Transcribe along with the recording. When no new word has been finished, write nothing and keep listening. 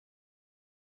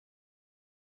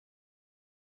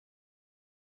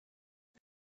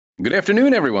Good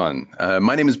afternoon, everyone.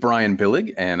 My name is Bryan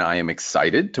Billig, and I am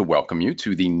excited to welcome you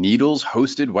to the Needles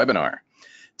hosted webinar.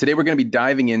 Today, we're going to be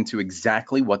diving into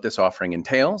exactly what this offering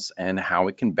entails and how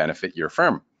it can benefit your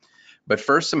firm. But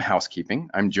first, some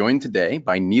housekeeping. I'm joined today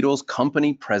by Needles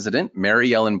Company President,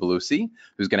 Mary Ellen Bellusci,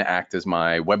 who's going to act as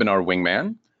my webinar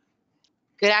wingman.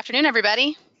 Good afternoon,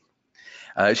 everybody.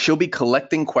 She'll be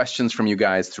collecting questions from you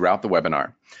guys throughout the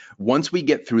webinar. Once we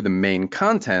get through the main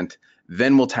content,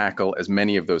 then we'll tackle as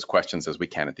many of those questions as we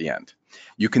can at the end.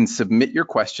 You can submit your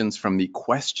questions from the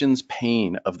questions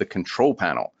pane of the control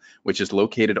panel, which is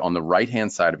located on the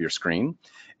right-hand side of your screen.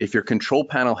 If your control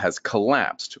panel has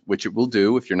collapsed, which it will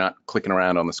do if you're not clicking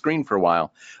around on the screen for a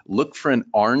while, look for an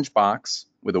orange box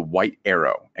with a white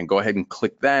arrow and go ahead and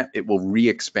click that. It will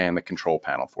re-expand the control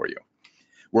panel for you.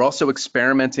 We're also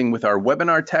experimenting with our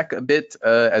webinar tech a bit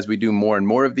as we do more and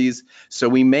more of these, so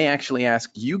we may actually ask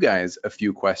you guys a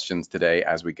few questions today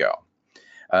as we go.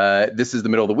 This is the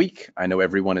middle of the week. I know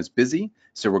everyone is busy,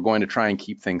 so we're going to try and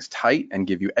keep things tight and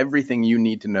give you everything you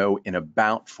need to know in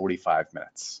about 45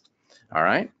 minutes. All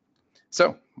right,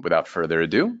 so without further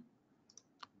ado,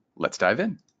 let's dive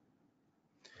in.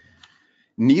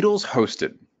 Needles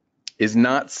Hosted is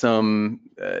not some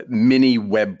mini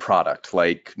web product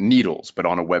like Needles, but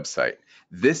on a website.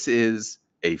 This is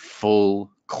a full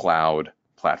cloud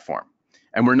platform.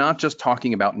 And we're not just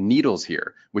talking about Needles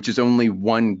here, which is only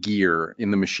one gear in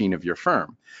the machine of your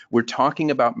firm. We're talking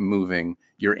about moving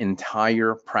your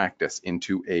entire practice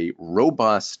into a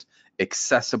robust,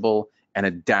 accessible, and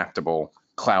adaptable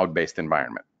cloud-based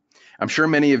environment. I'm sure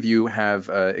many of you have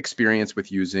experience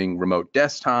with using remote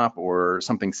desktop or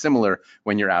something similar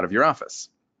when you're out of your office.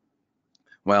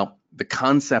 Well, the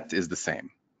concept is the same.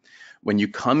 When you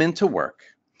come into work,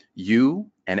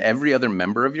 you and every other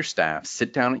member of your staff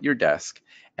sit down at your desk,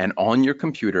 and on your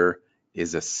computer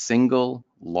is a single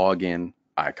login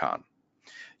icon.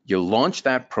 You launch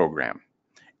that program,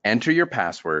 enter your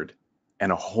password,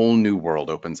 and a whole new world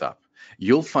opens up.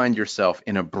 You'll find yourself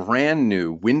in a brand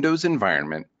new Windows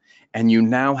environment, and you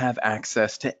now have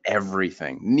access to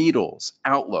everything: Needles,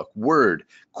 Outlook, Word,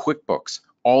 QuickBooks,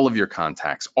 all of your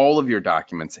contacts, all of your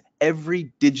documents,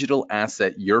 every digital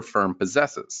asset your firm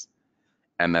possesses.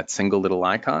 And that single little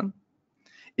icon,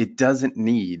 it doesn't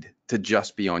need to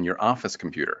just be on your office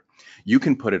computer. You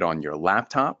can put it on your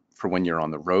laptop for when you're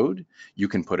on the road. You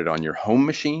can put it on your home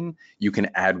machine. You can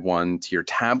add one to your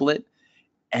tablet.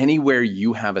 Anywhere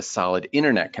you have a solid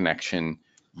internet connection,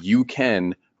 you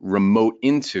can remote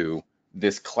into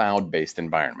this cloud-based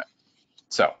environment.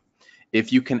 So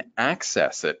if you can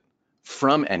access it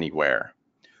from anywhere,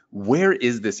 where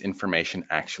is this information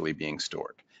actually being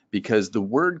stored? Because the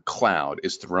word cloud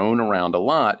is thrown around a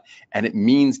lot and it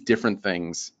means different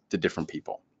things to different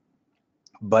people.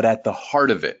 But at the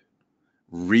heart of it,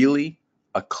 really,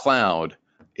 a cloud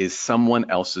is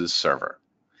someone else's server.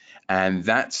 And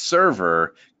that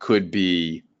server could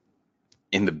be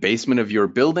in the basement of your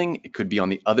building, it could be on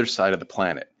the other side of the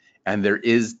planet. And there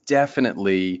is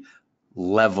definitely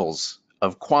levels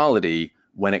of quality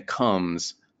when it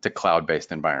comes to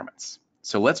cloud-based environments.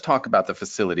 So let's talk about the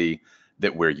facility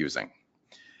that we're using.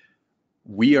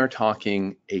 We are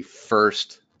talking a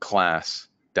first-class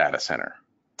data center,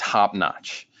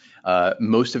 top-notch.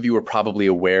 Most of you are probably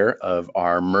aware of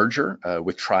our merger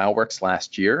with TrialWorks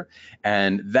last year,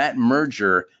 and that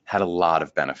merger had a lot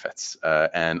of benefits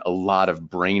and a lot of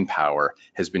brain power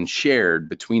has been shared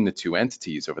between the two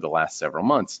entities over the last several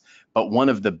months. But one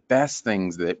of the best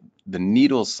things that the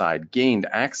Needles side gained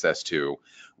access to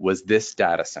was this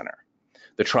data center.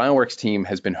 The TrialWorks team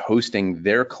has been hosting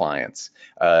their clients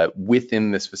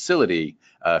within this facility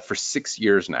for 6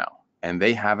 years now, and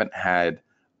they haven't had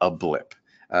a blip.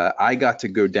 I got to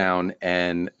go down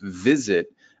and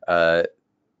visit the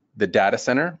data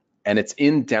center, and it's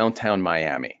in downtown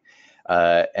Miami.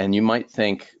 And you might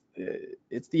think,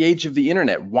 it's the age of the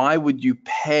internet. Why would you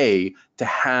pay to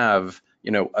have,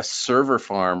 a server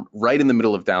farm right in the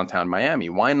middle of downtown Miami?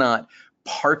 Why not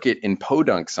park it in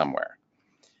Podunk somewhere?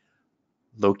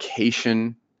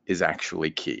 Location is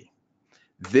actually key.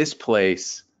 This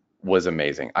place was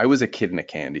amazing. I was a kid in a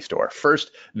candy store.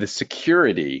 First, the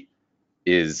security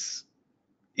is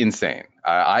insane.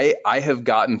 I have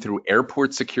gotten through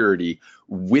airport security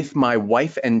with my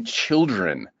wife and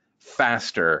children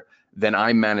faster than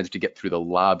I managed to get through the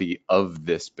lobby of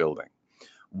this building.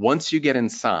 Once you get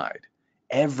inside,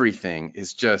 everything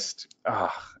is just,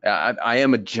 I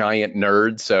am a giant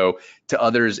nerd, so to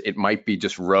others it might be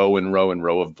just row and row and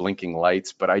row of blinking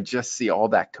lights, but I just see all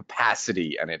that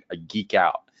capacity and I geek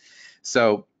out.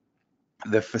 So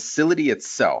the facility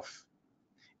itself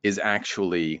is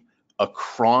actually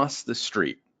across the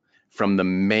street from the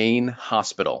main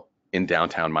hospital in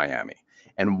downtown Miami.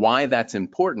 And why that's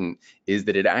important is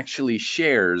that it actually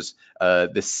shares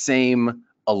the same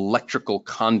electrical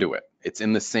conduit. It's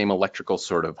in the same electrical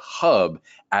sort of hub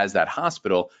as that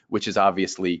hospital, which is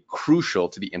obviously crucial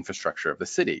to the infrastructure of the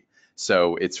city.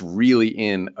 So it's really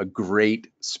in a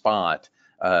great spot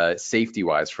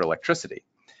safety-wise for electricity.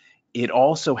 It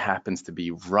also happens to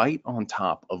be right on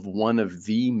top of one of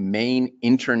the main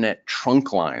internet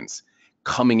trunk lines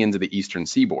coming into the eastern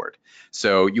seaboard.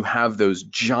 So you have those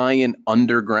giant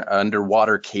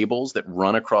underwater cables that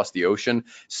run across the ocean,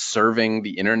 serving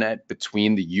the internet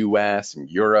between the US and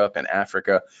Europe and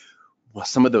Africa. Well,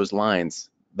 some of those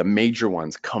lines, the major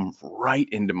ones, come right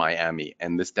into Miami,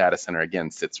 and this data center,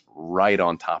 again, sits right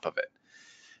on top of it.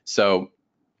 So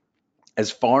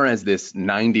as far as this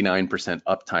 99%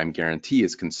 uptime guarantee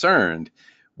is concerned,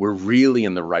 we're really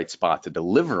in the right spot to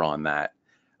deliver on that.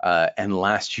 And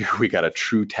last year we got a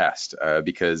true test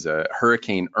because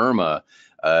Hurricane Irma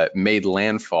made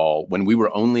landfall when we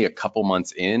were only a couple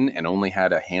months in and only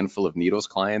had a handful of Needles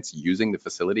clients using the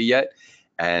facility yet.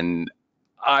 And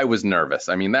I was nervous.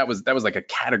 I mean, that was like a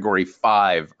Category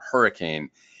 5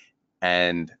 hurricane,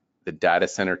 and the data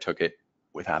center took it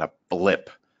without a blip.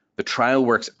 The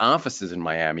TrialWorks offices in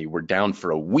Miami were down for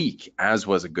a week, as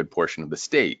was a good portion of the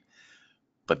state.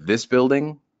 But this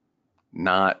building,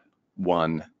 not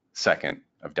 1 second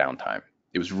of downtime.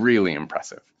 It was really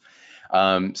impressive.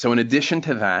 So in addition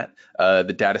to that,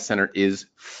 the data center is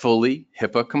fully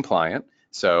HIPAA compliant.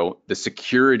 So the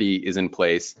security is in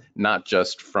place, not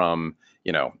just from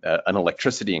an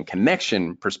electricity and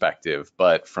connection perspective,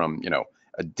 but from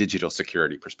a digital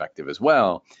security perspective as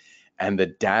well. And the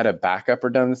data backup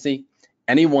redundancy,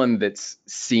 anyone that's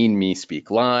seen me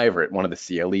speak live or at one of the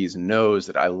CLEs knows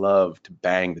that I love to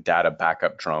bang the data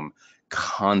backup drum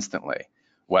constantly.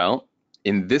 Well,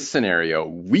 in this scenario,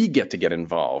 we get to get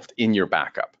involved in your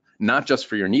backup, not just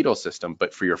for your Needle system,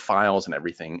 but for your files and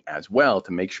everything as well,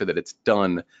 to make sure that it's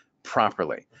done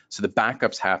properly. So the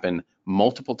backups happen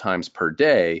multiple times per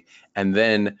day, and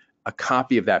then a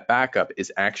copy of that backup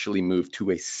is actually moved to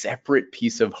a separate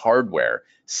piece of hardware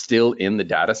still in the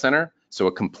data center. So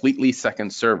a completely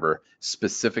second server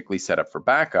specifically set up for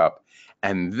backup.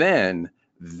 And then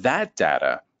that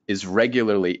data is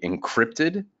regularly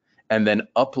encrypted and then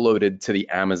uploaded to the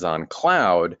Amazon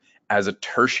cloud as a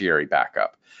tertiary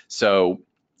backup. So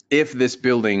if this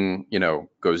building,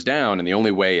 goes down, and the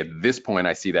only way at this point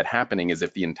I see that happening is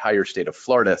if the entire state of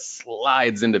Florida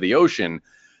slides into the ocean,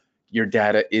 your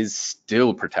data is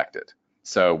still protected.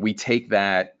 So we take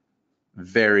that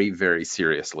very, very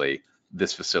seriously.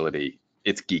 This facility,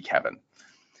 it's geek heaven.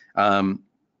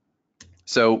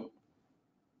 So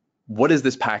what does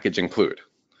this package include?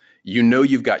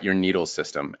 You've got your Needle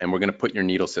system, and we're going to put your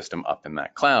Needle system up in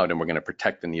that cloud, and we're going to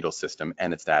protect the Needle system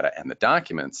and its data and the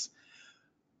documents.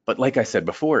 But like I said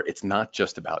before, it's not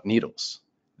just about Needles.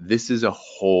 This is a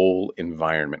whole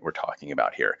environment we're talking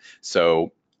about here.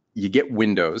 So you get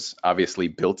Windows, obviously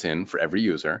built in for every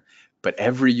user, but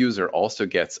every user also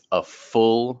gets a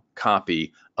full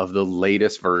copy of the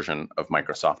latest version of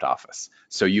Microsoft Office.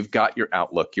 So you've got your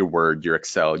Outlook, your Word, your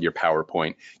Excel, your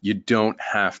PowerPoint. You don't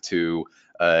have to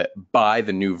buy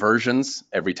the new versions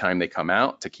every time they come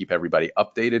out to keep everybody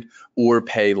updated, or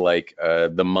pay like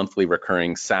the monthly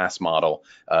recurring SaaS model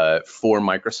for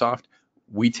Microsoft.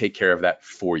 We take care of that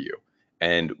for you,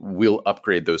 and we'll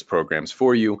upgrade those programs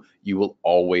for you. You will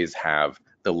always have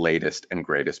the latest and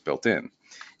greatest built in.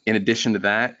 In addition to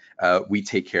that, we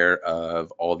take care of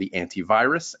all the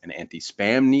antivirus and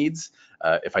anti-spam needs.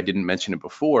 If I didn't mention it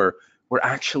before, we're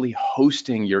actually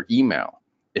hosting your email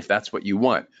if that's what you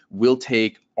want. We'll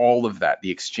take all of that,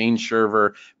 the Exchange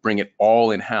server, bring it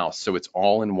all in-house, so it's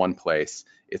all in one place,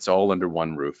 it's all under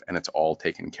one roof, and it's all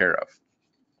taken care of.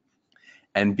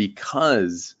 And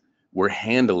because we're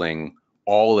handling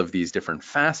all of these different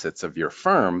facets of your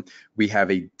firm, we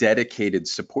have a dedicated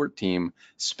support team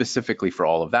specifically for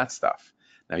all of that stuff.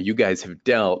 Now, you guys have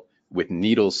dealt with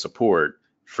Needles support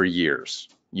for years.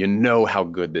 You know how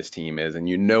good this team is, and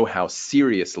you know how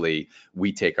seriously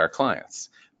we take our clients.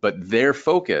 But their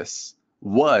focus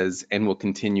was and will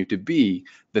continue to be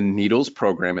the Needles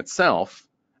program itself,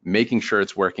 making sure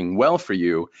it's working well for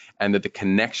you, and that the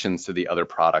connections to the other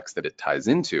products that it ties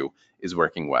into is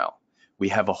working well. We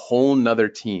have a whole nother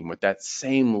team with that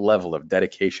same level of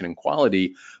dedication and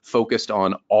quality focused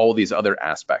on all these other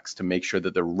aspects to make sure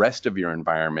that the rest of your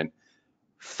environment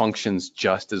functions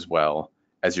just as well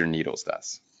as your Needles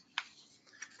does.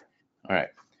 All right,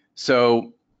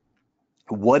 so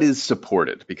what is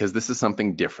supported, because this is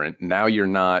something different. Now you're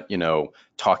not,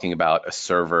 talking about a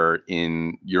server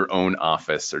in your own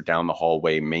office or down the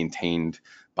hallway maintained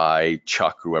by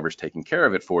Chuck, whoever's taking care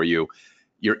of it for you.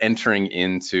 You're entering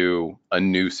into a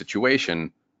new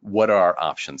situation. What are our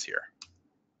options here?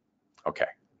 Okay,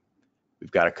 we've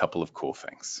got a couple of cool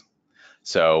things.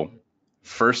 So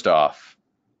first off,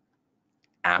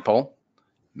 Apple,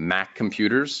 Mac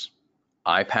computers,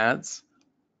 iPads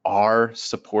are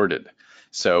supported.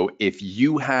 So if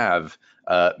you have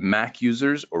Mac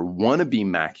users or wannabe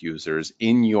Mac users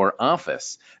in your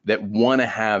office that want to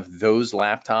have those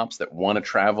laptops, that want to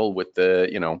travel with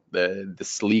the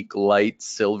sleek, light,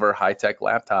 silver, high-tech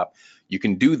laptop, you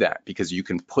can do that because you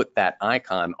can put that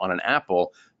icon on an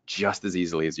Apple just as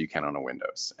easily as you can on a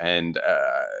Windows. And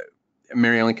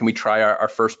Mary Ellen, can we try our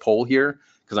first poll here?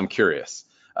 Because I'm curious.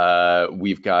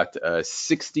 We've got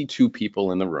 62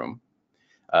 people in the room.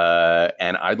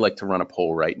 And I'd like to run a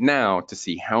poll right now to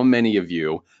see how many of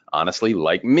you, honestly,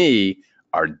 like me,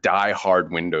 are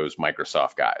die-hard Windows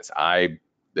Microsoft guys.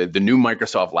 The new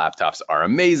Microsoft laptops are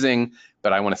amazing,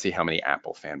 but I want to see how many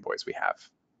Apple fanboys we have.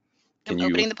 Can I'm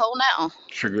opening you the poll now.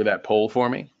 trigger that poll for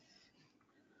me?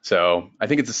 So I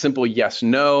think it's a simple yes,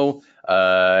 no.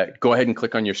 Go ahead and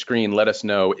click on your screen. Let us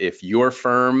know if your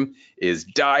firm is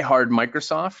die-hard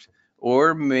Microsoft,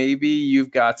 or maybe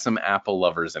you've got some Apple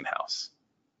lovers in-house.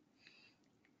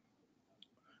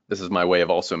 This is my way of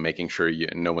also making sure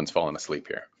no one's falling asleep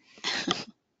here.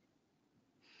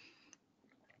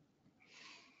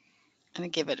 I'm gonna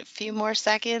give it a few more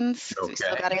seconds because we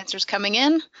still Okay. got answers coming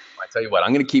in. I tell you what,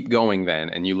 I'm going to keep going then,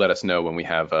 and you let us know when we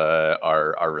have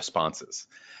our responses.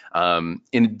 In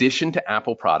addition to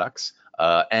Apple products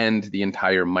and the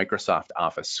entire Microsoft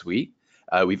Office suite,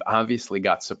 we've obviously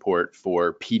got support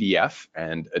for PDF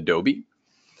and Adobe.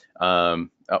 Oh,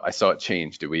 I saw it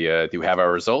change. Do we have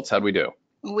our results? How do we do?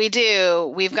 We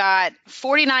do. We've got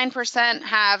 49%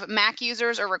 have Mac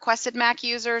users or requested Mac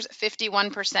users,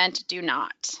 51% do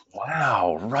not.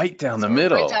 Wow, right down the So we're right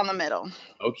middle. down the middle.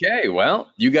 Okay, well,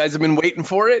 you guys have been waiting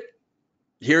for it.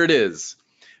 Here it is.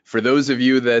 For those of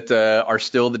you that are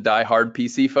still the die-hard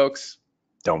PC folks,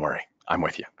 don't worry, I'm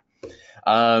with you.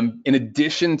 In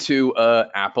addition to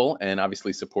Apple and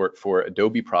obviously support for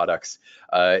Adobe products,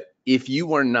 if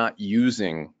you are not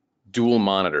using dual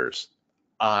monitors,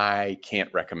 I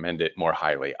can't recommend it more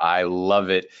highly. I love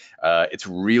it. It's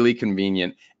really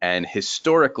convenient. And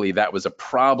historically, that was a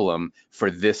problem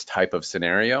for this type of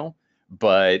scenario,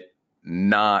 but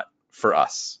not for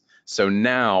us. So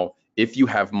now, if you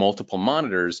have multiple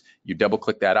monitors, you double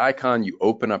click that icon, you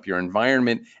open up your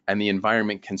environment, and the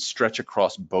environment can stretch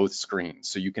across both screens.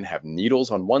 So you can have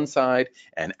Needles on one side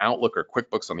and Outlook or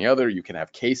QuickBooks on the other. You can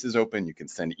have cases open, you can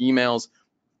send emails.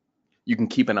 You can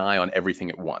keep an eye on everything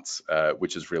at once,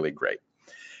 which is really great.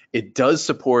 It does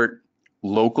support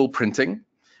local printing.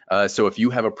 So if you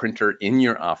have a printer in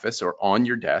your office or on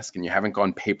your desk and you haven't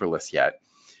gone paperless yet,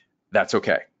 that's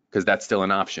okay, because that's still an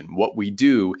option. What we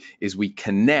do is we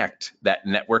connect that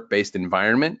network-based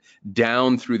environment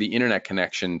down through the internet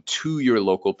connection to your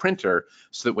local printer,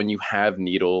 so that when you have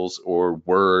Needles or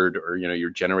Word, or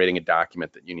you're generating a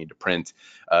document that you need to print,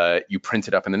 you print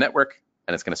it up in the network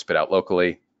and it's going to spit out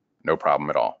locally. No problem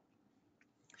at all.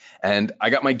 And I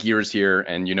got my gears here,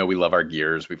 and we love our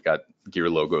gears. We've got gear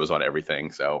logos on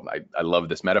everything, so I love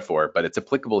this metaphor, but it's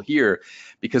applicable here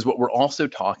because what we're also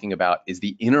talking about is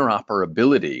the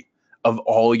interoperability of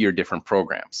all your different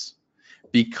programs.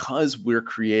 Because we're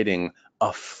creating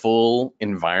a full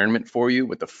environment for you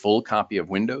with a full copy of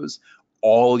Windows,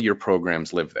 all your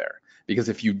programs live there. Because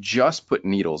if you just put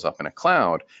Needles up in a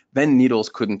cloud, then Needles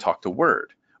couldn't talk to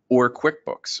Word or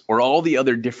QuickBooks, or all the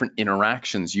other different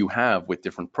interactions you have with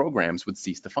different programs would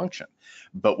cease to function.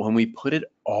 But when we put it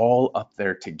all up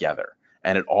there together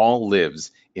and it all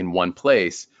lives in one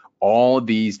place, all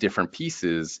these different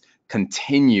pieces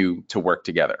continue to work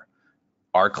together.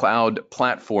 Our cloud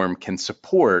platform can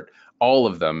support all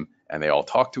of them, and they all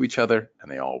talk to each other, and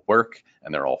they all work,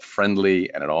 and they're all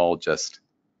friendly, and it all just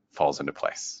falls into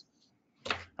place.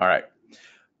 All right,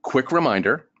 quick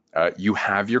reminder. You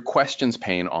have your questions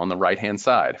pane on the right-hand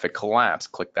side. If it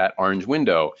collapsed, click that orange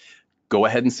window. Go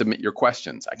ahead and submit your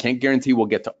questions. I can't guarantee we'll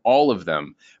get to all of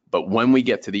them, but when we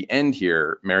get to the end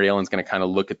here, Mary Ellen's going to kind of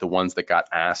look at the ones that got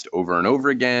asked over and over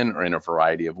again or in a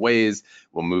variety of ways.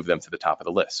 We'll move them to the top of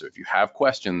the list. So if you have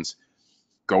questions,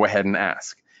 go ahead and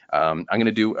ask. I'm going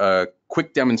to do a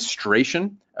quick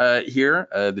demonstration here.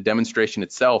 The demonstration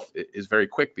itself is very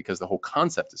quick because the whole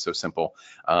concept is so simple.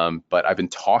 But I've been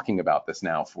talking about this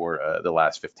now for the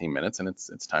last 15 minutes, and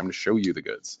it's time to show you the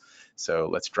goods. So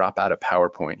let's drop out a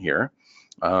PowerPoint here.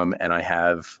 and I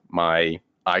have my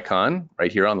icon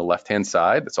right here on the left-hand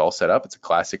side. It's all set up. It's a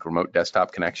classic remote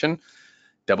desktop connection.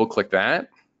 Double click that,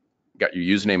 got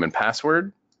your username and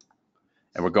password,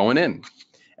 and we're going in.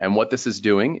 And what this is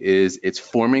doing is it's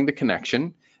forming the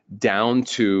connection down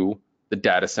to the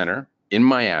data center in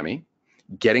Miami,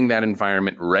 getting that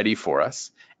environment ready for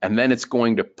us, and then it's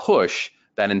going to push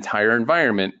that entire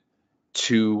environment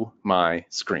to my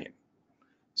screen.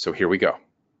 So here we go.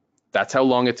 That's how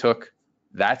long it took.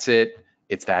 That's it.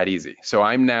 It's that easy. So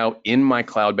I'm now in my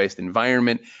cloud-based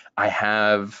environment. I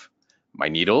have my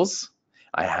Needles.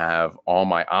 I have all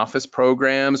my Office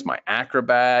programs, my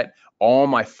Acrobat, all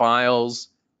my files,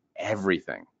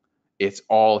 everything. It's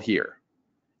all here.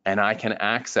 And I can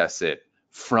access it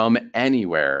from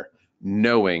anywhere,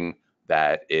 knowing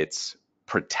that it's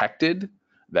protected,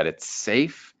 that it's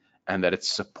safe, and that it's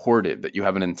supported, that you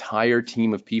have an entire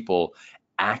team of people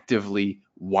actively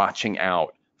watching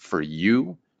out for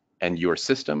you and your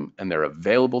system, and they're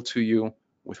available to you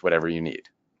with whatever you need.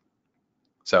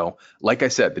 So, like I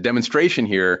said, the demonstration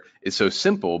here is so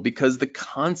simple because the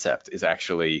concept is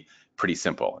actually pretty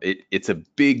simple. It's a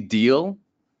big deal,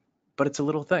 but it's a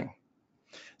little thing.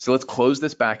 So let's close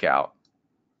this back out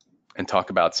and talk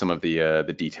about some of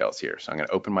the details here. So I'm going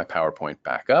to open my PowerPoint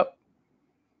back up,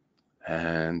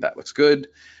 and that looks good.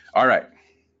 All right.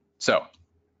 So,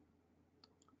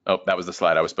 oh, that was the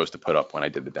slide I was supposed to put up when I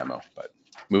did the demo, but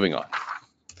moving on.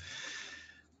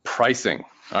 Pricing.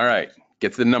 All right.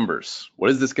 Get to the numbers.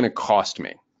 What is this going to cost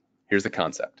me? Here's the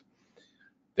concept.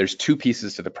 There's two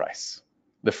pieces to the price.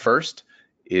 The first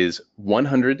is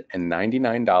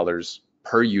 $199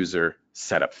 per user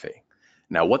setup fee.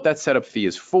 Now, what that setup fee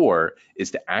is for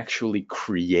is to actually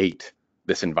create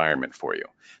this environment for you.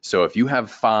 So if you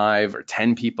have 5 or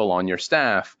 10 people on your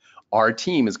staff, our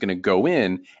team is going to go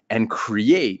in and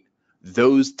create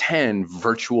those 10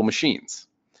 virtual machines.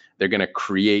 They're going to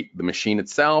create the machine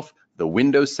itself, the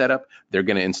Windows setup. They're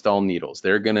going to install Needles.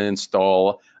 They're going to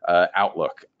install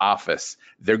Outlook, Office.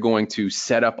 They're going to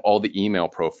set up all the email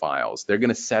profiles. They're going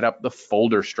to set up the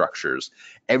folder structures.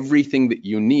 Everything that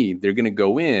you need, they're going to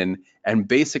go in and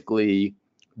basically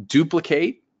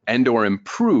duplicate and or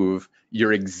improve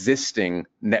your existing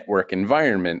network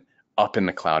environment up in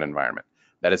the cloud environment.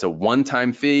 That is a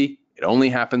one-time fee. It only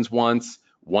happens once.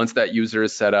 Once that user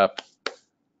is set up,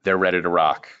 they're ready to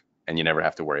rock, and you never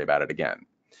have to worry about it again.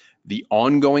 The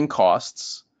ongoing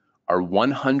costs are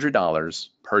 $100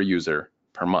 per user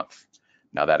per month.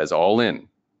 Now that is all in.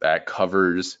 That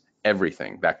covers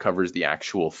everything. That covers the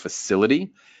actual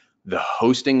facility, the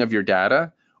hosting of your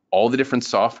data, all the different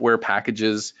software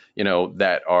packages,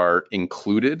 that are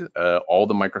included, all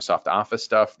the Microsoft Office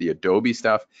stuff, the Adobe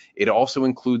stuff. It also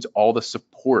includes all the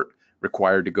support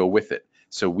required to go with it.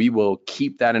 So we will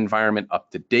keep that environment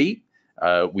up to date.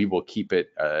 We will keep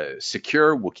it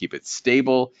secure, we'll keep it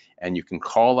stable, and you can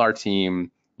call our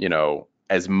team,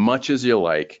 as much as you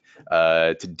like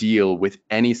to deal with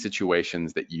any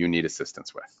situations that you need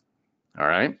assistance with. All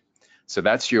right, so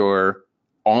that's your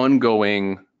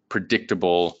ongoing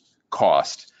predictable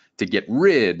cost to get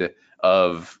rid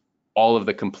of all of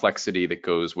the complexity that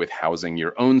goes with housing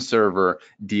your own server,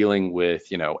 dealing with,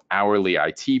 hourly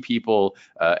IT people,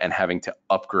 and having to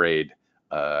upgrade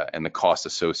and the cost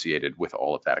associated with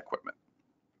all of that equipment.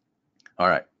 All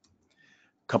right,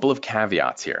 a couple of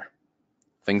caveats here,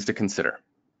 things to consider.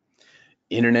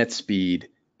 Internet speed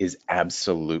is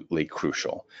absolutely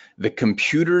crucial. The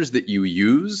computers that you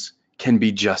use can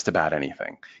be just about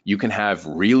anything. You can have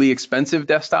really expensive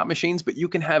desktop machines, but you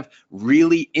can have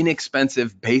really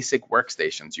inexpensive basic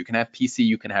workstations. You can have PC,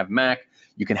 you can have Mac,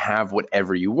 you can have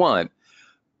whatever you want,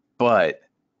 but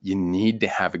you need to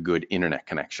have a good internet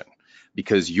connection,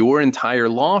 because your entire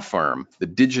law firm, the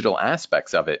digital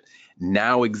aspects of it,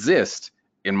 now exist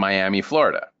in Miami,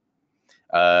 Florida.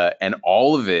 And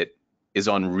all of it is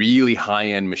on really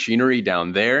high-end machinery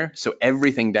down there. So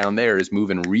everything down there is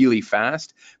moving really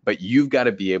fast, but you've got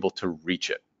to be able to reach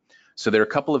it. So there are a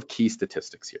couple of key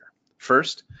statistics here.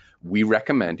 First, we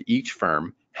recommend each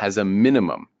firm has a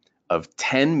minimum of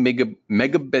 10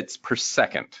 megabits per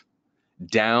second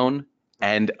down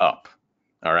and up.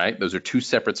 All right, those are two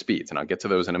separate speeds, and I'll get to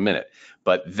those in a minute.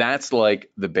 But that's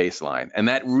like the baseline, and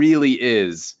that really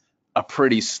is a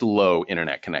pretty slow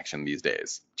internet connection these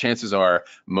days. Chances are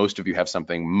most of you have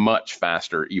something much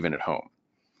faster even at home.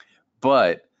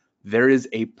 But there is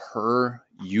a per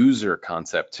user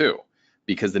concept too,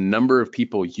 because the number of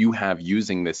people you have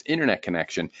using this internet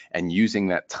connection and using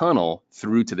that tunnel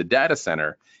through to the data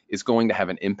center is going to have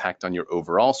an impact on your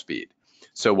overall speed.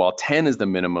 So while 10 is the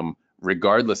minimum,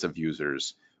 regardless of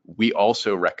users, we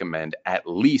also recommend at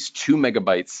least 2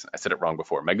 megabytes, I said it wrong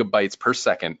before, megabytes per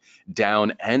second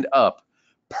down and up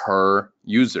per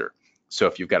user. So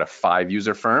if you've got a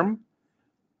 5-user firm,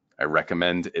 I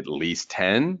recommend at least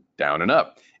 10 down and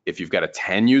up. If you've got a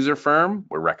 10-user firm,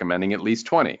 we're recommending at least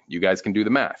 20. You guys can do the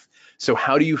math. So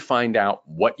how do you find out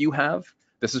what you have?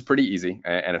 This is pretty easy,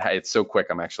 and it's so quick,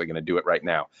 I'm actually going to do it right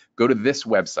now. Go to this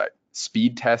website,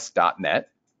 speedtest.net.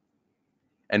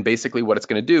 And basically what it's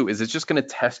going to do is it's just going to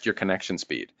test your connection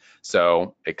speed.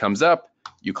 So it comes up,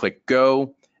 you click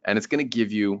go, and it's going to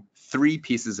give you 3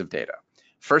 pieces of data.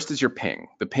 First is your ping.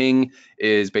 The ping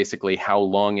is basically how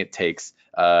long it takes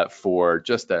for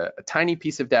just a tiny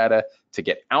piece of data to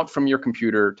get out from your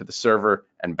computer to the server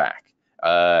and back.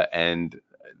 And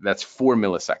that's 4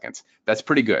 milliseconds. That's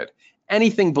pretty good.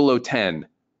 Anything below 10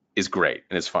 is great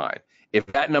and is fine. If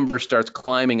that number starts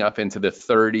climbing up into the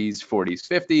 30s, 40s,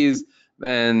 50s,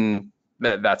 then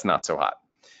that's not so hot.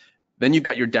 Then you've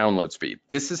got your download speed.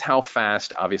 This is how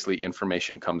fast, obviously,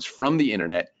 information comes from the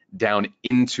internet down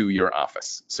into your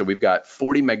office. So we've got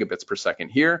 40 megabits per second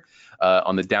here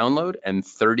on the download and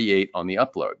 38 on the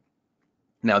upload.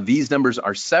 Now, these numbers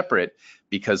are separate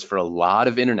because for a lot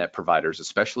of internet providers,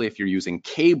 especially if you're using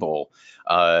cable,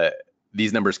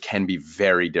 these numbers can be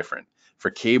very different. For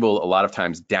cable, a lot of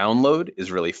times download is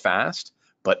really fast,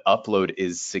 but upload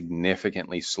is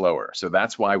significantly slower. So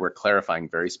that's why we're clarifying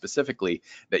very specifically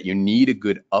that you need a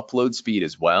good upload speed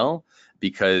as well,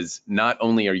 because not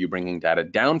only are you bringing data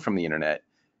down from the internet,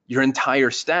 your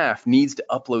entire staff needs to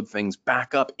upload things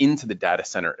back up into the data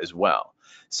center as well.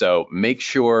 So make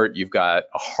sure you've got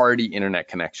a hardy internet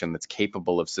connection that's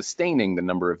capable of sustaining the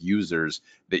number of users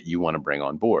that you want to bring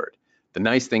on board. The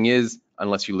nice thing is,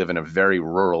 unless you live in a very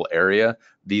rural area,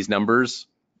 these numbers,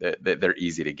 they're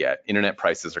easy to get. Internet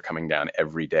prices are coming down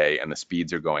every day and the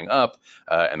speeds are going up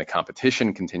and the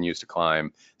competition continues to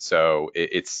climb. So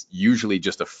it's usually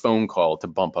just a phone call to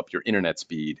bump up your internet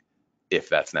speed if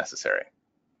that's necessary.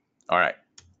 All right.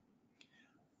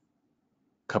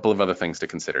 A couple of other things to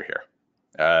consider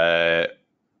here.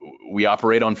 We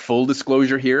operate on full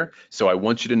disclosure here, so I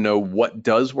want you to know what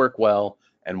does work well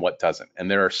and what doesn't. And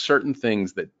there are certain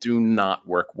things that do not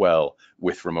work well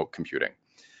with remote computing.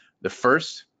 The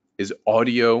first is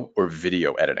audio or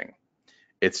video editing.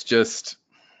 It's just,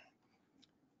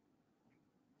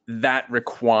 that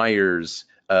requires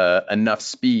enough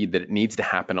speed that it needs to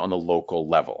happen on the local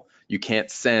level. You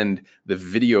can't send the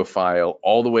video file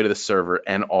all the way to the server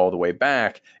and all the way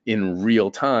back in real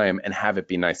time and have it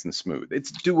be nice and smooth. It's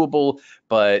doable,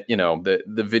 but you know,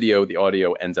 the video, the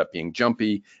audio ends up being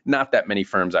jumpy. Not that many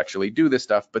firms actually do this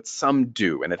stuff, but some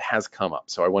do, and it has come up.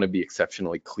 So I want to be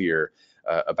exceptionally clear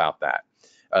about that.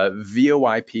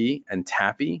 VoIP and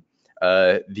TAPI,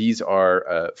 these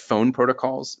are phone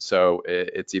protocols. So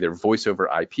it's either voice over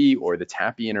IP or the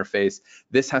TAPI interface.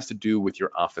 This has to do with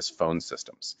your office phone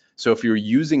systems. So if you're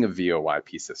using a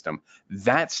VoIP system,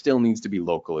 that still needs to be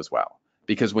local as well.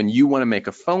 Because when you want to make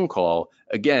a phone call,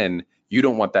 again, you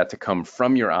don't want that to come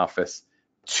from your office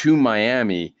to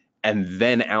Miami and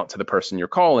then out to the person you're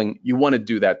calling. You want to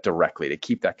do that directly to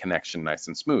keep that connection nice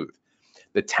and smooth.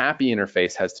 The TAPI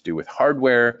interface has to do with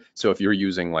hardware. So if you're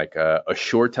using like a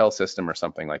ShoreTel system or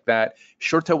something like that,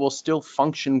 ShoreTel will still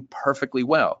function perfectly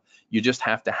well. You just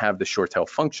have to have the ShoreTel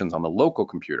functions on the local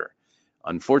computer.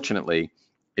 Unfortunately,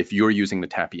 if you're using the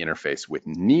TAPI interface with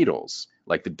needles,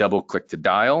 like the double click to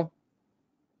dial,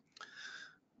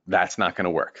 that's not going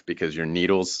to work because your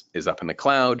needles is up in the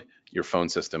cloud, your phone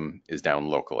system is down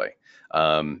locally.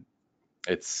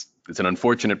 It's an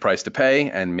unfortunate price to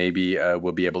pay, and maybe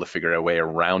we'll be able to figure a way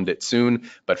around it soon.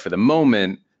 But for the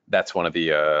moment, that's one of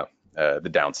the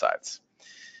downsides.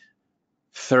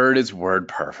 Third is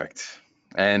WordPerfect.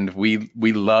 And we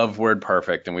love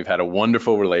WordPerfect, and we've had a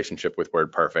wonderful relationship with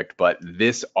WordPerfect. But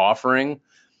this offering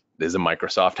is a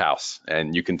Microsoft house,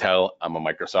 and you can tell I'm a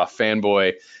Microsoft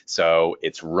fanboy. So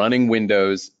it's running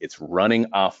Windows, it's running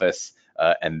Office,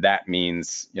 and that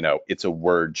means, you know, it's a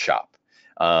Word shop.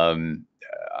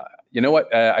 You know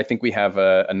what? I think we have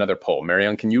another poll.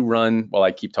 Marianne, can you run, while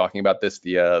I keep talking about this,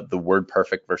 the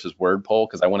WordPerfect versus Word poll?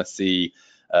 Because I want to see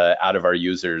out of our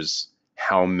users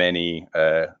how many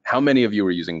of you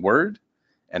are using Word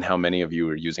and how many of you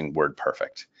are using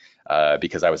WordPerfect.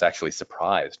 Because I was actually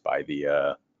surprised by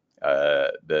the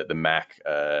Mac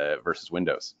versus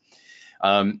Windows.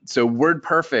 So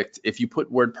WordPerfect, if you put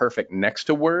WordPerfect next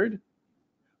to Word,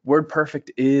 WordPerfect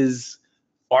is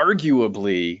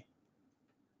arguably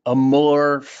a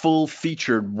more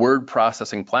full-featured word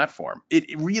processing platform.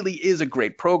 It really is a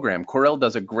great program. Corel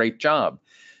does a great job.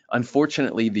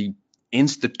 Unfortunately, the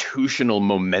institutional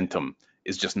momentum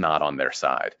is just not on their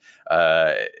side.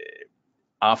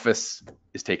 Office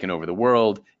is taking over the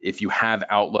world. If you have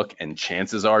Outlook, and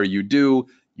chances are you do,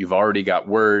 you've already got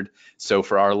Word. So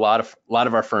for a lot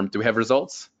of our firm, do we have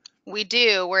results? We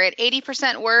do. We're at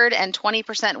 80% Word and 20%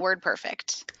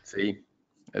 WordPerfect. See,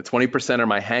 20% are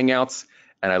my Hangouts,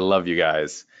 and I love you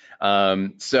guys.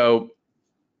 So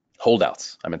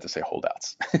holdouts. I meant to say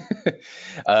holdouts.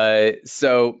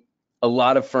 So a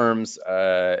lot of firms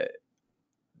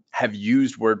have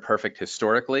used WordPerfect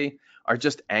historically, are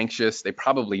just anxious. They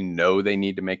probably know they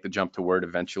need to make the jump to Word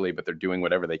eventually, but they're doing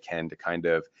whatever they can to kind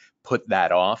of put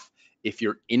that off. If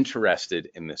you're interested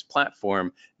in this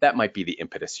platform, that might be the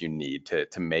impetus you need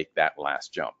to make that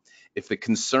last jump. If the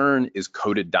concern is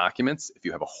coded documents, if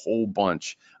you have a whole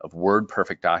bunch of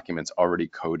WordPerfect documents already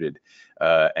coded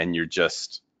and you're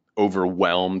just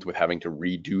overwhelmed with having to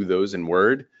redo those in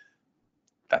Word,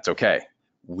 that's okay.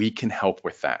 We can help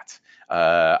with that.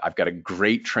 I've got a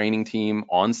great training team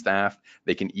on staff.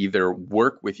 They can either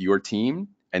work with your team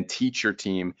and teach your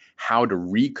team how to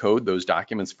recode those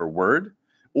documents for Word,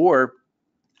 or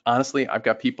honestly, I've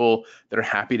got people that are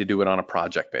happy to do it on a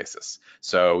project basis.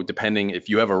 So depending, if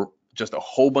you have just a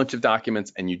whole bunch of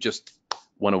documents and you just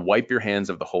want to wipe your hands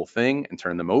of the whole thing and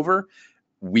turn them over,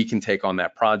 we can take on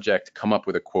that project, come up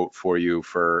with a quote for you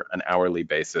for an hourly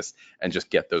basis, and just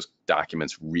get those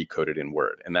documents recoded in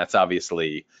Word. And that's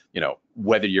obviously,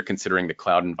 whether you're considering the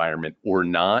cloud environment or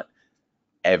not,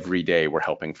 every day we're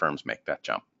helping firms make that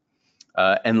jump.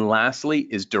 And lastly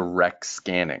is direct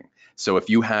scanning. So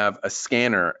if you have a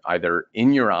scanner either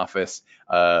in your office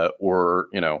or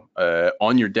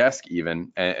on your desk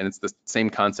even, and it's the same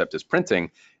concept as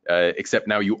printing, except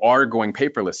now you are going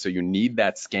paperless, so you need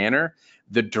that scanner.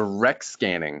 The direct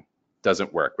scanning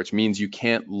doesn't work, which means you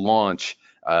can't launch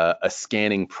a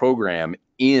scanning program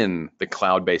in the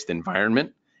cloud-based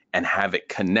environment and have it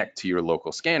connect to your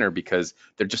local scanner because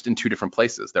they're just in two different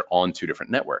places. They're on two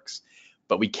different networks.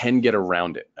 But we can get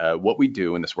around it. What we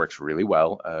do, and this works really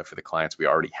well for the clients we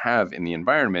already have in the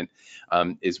environment,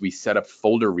 is we set up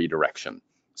folder redirection.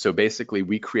 So basically,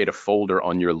 we create a folder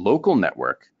on your local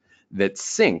network that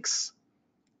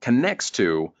connects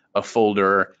to a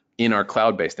folder in our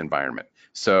cloud-based environment.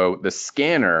 So the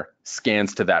scanner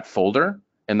scans to that folder,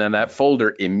 and then that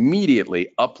folder immediately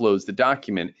uploads the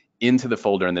document into the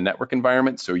folder in the network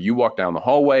environment. So you walk down the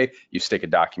hallway, you stick a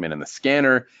document in the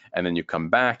scanner, and then you come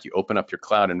back, you open up your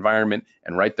cloud environment,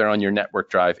 and right there on your network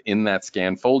drive in that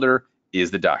scan folder is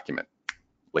the document.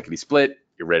 Lickety split,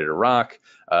 you're ready to rock,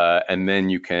 and then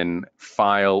you can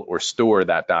file or store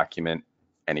that document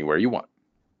anywhere you want.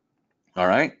 All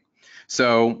right,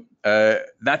 so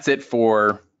that's it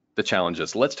for the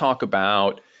challenges. Let's talk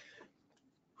about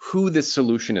who this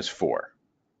solution is for.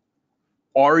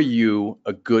 Are you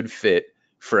a good fit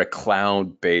for a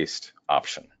cloud-based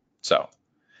option? So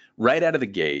right out of the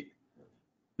gate,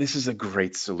 this is a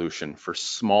great solution for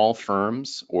small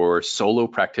firms or solo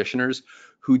practitioners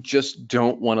who just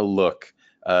don't want to look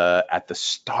at the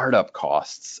startup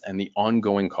costs and the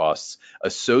ongoing costs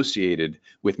associated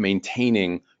with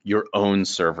maintaining your own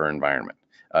server environment.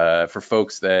 For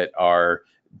folks that are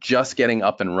just getting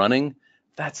up and running,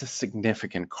 that's a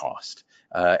significant cost.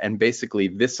 And basically,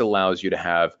 this allows you to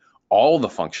have all the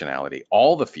functionality,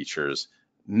 all the features,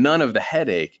 none of the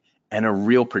headache, and a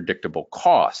real predictable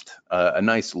cost, a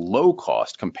nice low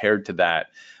cost compared to that,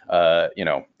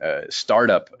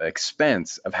 startup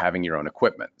expense of having your own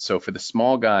equipment. So for the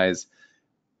small guys,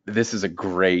 this is a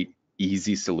great,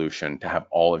 easy solution to have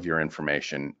all of your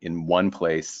information in one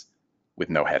place with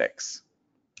no headaches.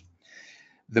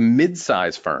 The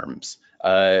mid-size firms,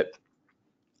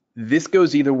 this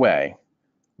goes either way.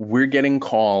 We're getting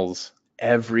calls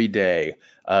every day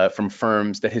from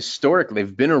firms that historically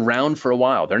have been around for a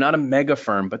while. They're not a mega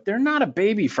firm, but they're not a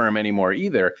baby firm anymore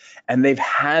either. And they've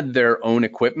had their own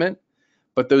equipment,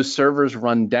 but those servers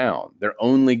run down. They're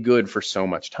only good for so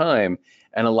much time.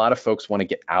 And a lot of folks want to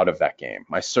get out of that game.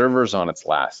 My server's on its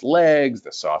last legs.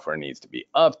 The software needs to be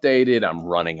updated. I'm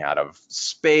running out of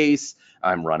space.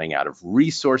 I'm running out of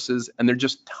resources, and they're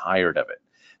just tired of it.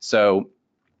 So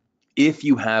if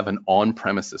you have an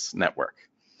on-premises network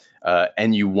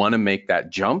and you want to make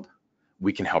that jump,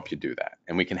 we can help you do that.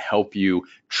 And we can help you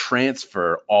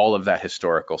transfer all of that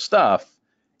historical stuff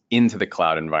into the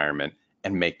cloud environment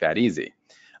and make that easy.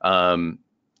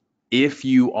 If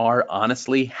you are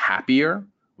honestly happier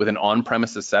with an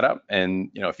on-premises setup, and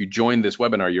if you joined this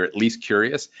webinar, you're at least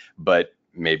curious, but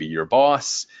maybe your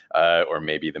boss or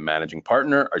maybe the managing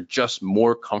partner are just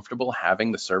more comfortable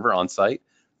having the server on site,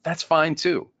 that's fine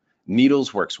too.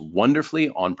 Needles works wonderfully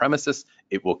on premises.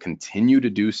 It will continue to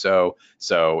do so.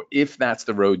 So if that's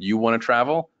the road you want to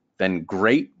travel, then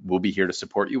great, we'll be here to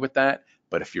support you with that.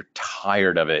 But if you're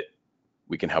tired of it,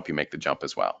 we can help you make the jump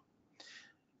as well.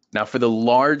 Now, for the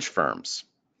large firms,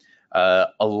 a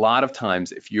lot of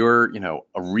times, if you're,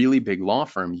 a really big law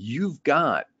firm, you've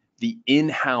got the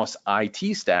in-house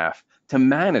IT staff to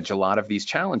manage a lot of these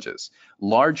challenges.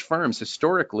 Large firms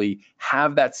historically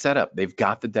have that set up. They've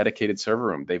got the dedicated server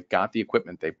room, they've got the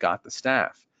equipment, they've got the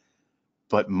staff.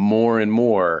 But more and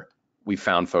more, we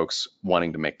found folks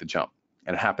wanting to make the jump.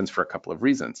 And it happens for a couple of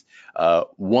reasons.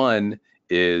 One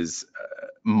is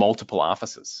multiple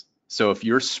offices. So if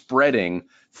you're spreading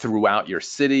throughout your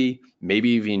city,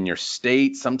 maybe even your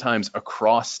state, sometimes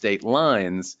across state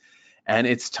lines, and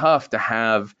it's tough to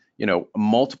have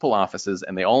multiple offices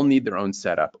and they all need their own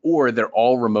setup, or they're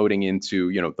all remoting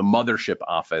into the mothership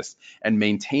office, and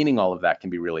maintaining all of that can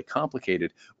be really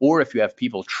complicated. Or if you have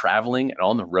people traveling and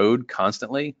on the road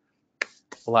constantly,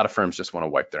 a lot of firms just want to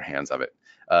wipe their hands of it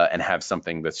and have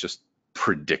something that's just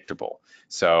predictable.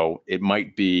 So it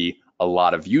might be a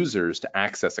lot of users to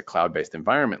access a cloud-based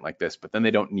environment like this, but then they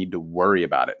don't need to worry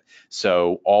about it.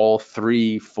 So all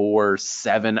 3, 4,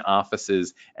 7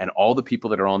 offices and all the people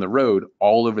that are on the road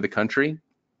all over the country,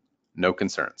 no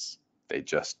concerns. They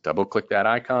just double click that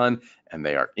icon and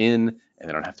they are in, and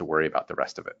they don't have to worry about the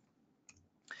rest of it.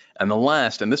 And the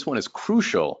last, and this one is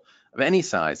crucial of any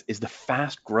size, is the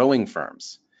fast growing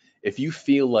firms. If you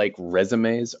feel like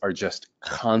resumes are just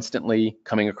constantly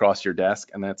coming across your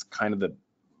desk, and that's kind of the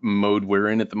mode we're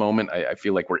in at the moment, I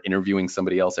feel like we're interviewing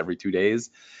somebody else every 2 days,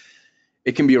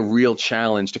 it can be a real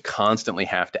challenge to constantly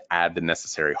have to add the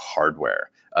necessary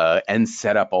hardware and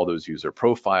set up all those user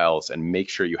profiles and make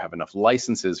sure you have enough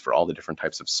licenses for all the different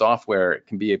types of software. It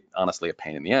can be honestly a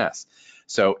pain in the ass.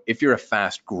 So if you're a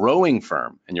fast growing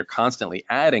firm and you're constantly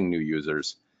adding new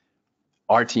users,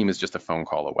 our team is just a phone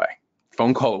call away.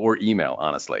 Phone call or email,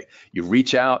 honestly. You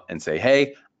reach out and say,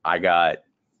 hey, I got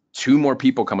 2 more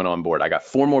people coming on board. I got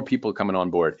 4 more people coming on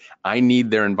board. I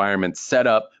need their environment set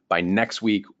up by next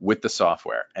week with the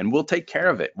software, and we'll take care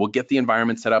of it. We'll get the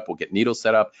environment set up. We'll get Needle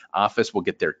set up, Office. We'll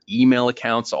get their email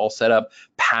accounts all set up,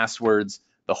 passwords,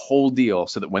 the whole deal,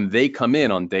 so that when they come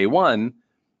in on day 1,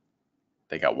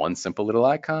 they got one simple little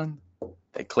icon.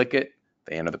 They click it,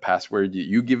 they enter the password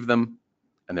you give them,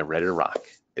 and they're ready to rock.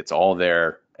 It's all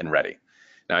there and ready.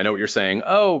 Now, I know what you're saying.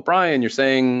 Oh, Bryan, you're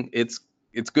saying it's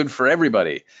good for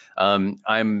everybody.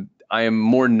 I am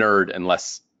more nerd and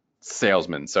less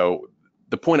salesman. So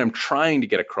the point I'm trying to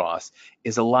get across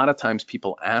is a lot of times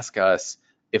people ask us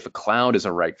if a cloud is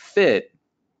a right fit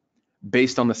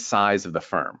based on the size of the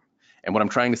firm. And what I'm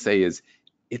trying to say is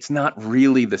it's not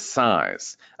really the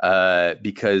size,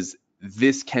 because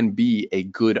this can be a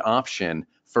good option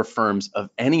for firms of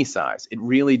any size. It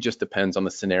really just depends on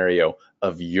the scenario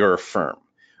of your firm,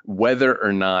 whether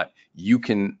or not you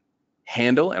can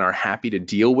handle and are happy to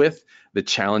deal with the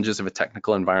challenges of a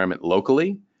technical environment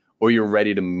locally, or you're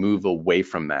ready to move away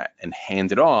from that and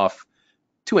hand it off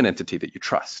to an entity that you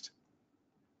trust.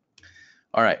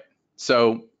 All right,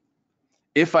 so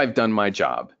if I've done my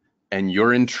job and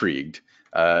you're intrigued,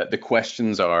 the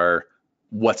questions are,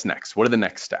 what's next? What are the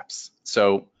next steps?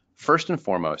 So first and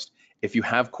foremost, if you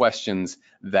have questions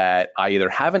that I either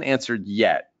haven't answered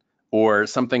yet, or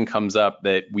something comes up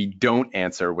that we don't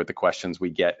answer with the questions we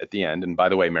get at the end. And by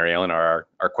the way, Mary Ellen, are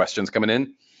our questions coming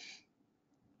in?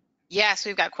 Yes,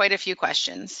 we've got quite a few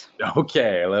questions.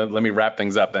 Okay, let me wrap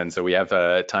things up then, so we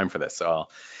have time for this. So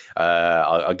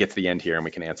I'll get to the end here and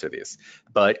we can answer these.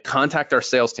 But contact our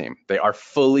sales team. They are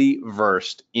fully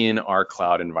versed in our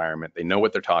cloud environment. They know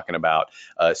what they're talking about.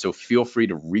 So feel free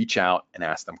to reach out and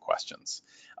ask them questions.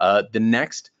 The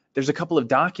next, there's a couple of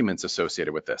documents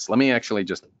associated with this. Let me actually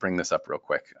just bring this up real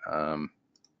quick, and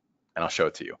I'll show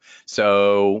it to you.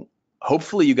 So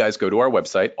hopefully you guys go to our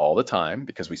website all the time,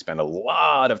 because we spend a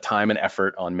lot of time and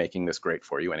effort on making this great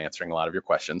for you and answering a lot of your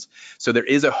questions. So there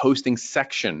is a hosting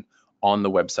section on the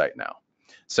website now.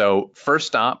 So first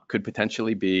stop could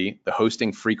potentially be the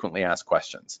hosting frequently asked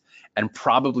questions. And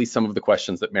probably some of the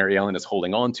questions that Mary Ellen is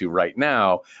holding on to right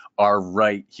now are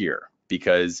right here,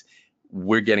 because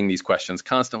we're getting these questions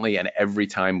constantly, and every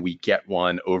time we get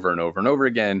one over and over and over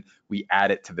again, we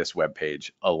add it to this web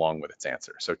page along with its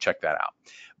answer. So check that out.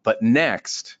 But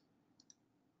next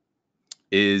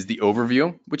is the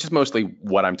overview, which is mostly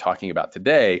what I'm talking about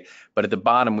today. But at the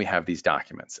bottom, we have these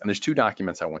documents, and there's 2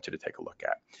 documents I want you to take a look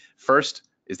at. First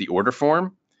is the order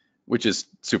form, which is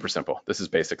super simple. This is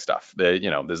basic stuff.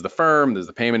 There's the firm, there's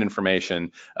the payment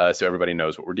information, so everybody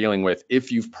knows what we're dealing with.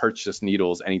 If you've purchased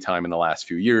Needles anytime in the last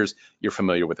few years, you're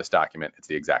familiar with this document. It's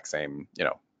the exact same,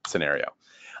 scenario.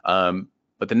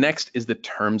 But the next is the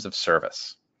terms of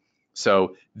service.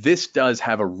 So this does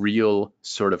have a real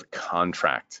sort of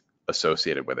contract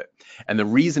associated with it. And the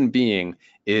reason being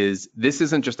is this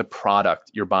isn't just a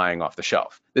product you're buying off the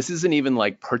shelf. This isn't even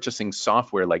like purchasing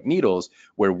software like Needles,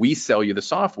 where we sell you the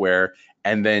software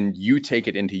and then you take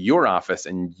it into your office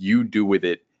and you do with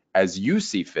it as you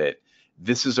see fit.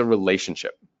 This is a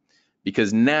relationship,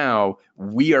 because now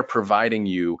we are providing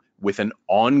you with an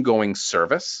ongoing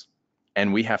service,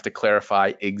 and we have to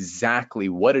clarify exactly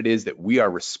what it is that we are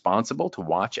responsible to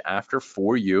watch after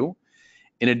for you.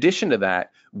 In addition to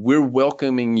that, we're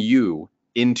welcoming you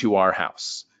into our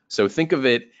house. So think of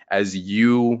it as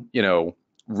you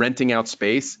renting out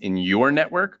space in your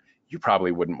network. You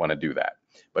probably wouldn't want to do that.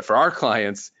 But for our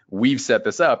clients, we've set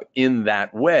this up in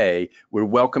that way. We're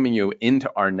welcoming you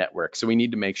into our network. So we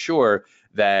need to make sure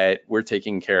that we're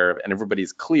taking care of and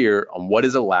everybody's clear on what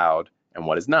is allowed and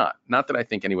what is not. Not that I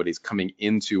think anybody's coming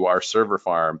into our server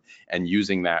farm and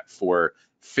using that for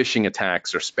phishing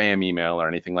attacks or spam email or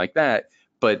anything like that,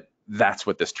 but that's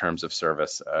what this terms of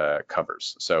service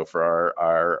covers. So for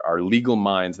our legal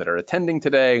minds that are attending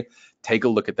today, take a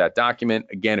look at that document.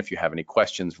 Again, if you have any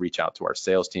questions, reach out to our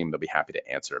sales team. They'll be happy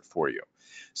to answer it for you.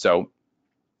 So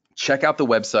check out the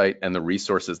website and the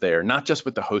resources there, not just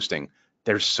with the hosting.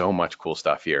 There's so much cool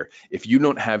stuff here. If you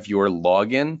don't have your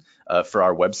login for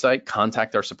our website,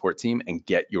 contact our support team and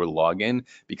get your login,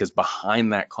 because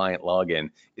behind that client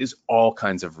login is all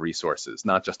kinds of resources,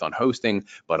 not just on hosting,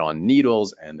 but on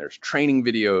Needles, and there's training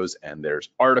videos and there's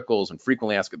articles and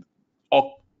frequently asked.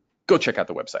 Go check out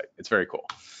the website. It's very cool.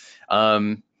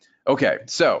 Okay,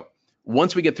 so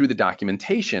once we get through the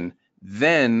documentation,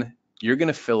 then you're going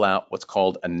to fill out what's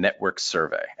called a network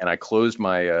survey. And I closed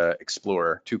my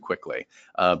Explorer too quickly.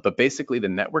 But basically the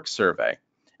network survey,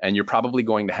 and you're probably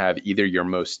going to have either your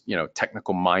most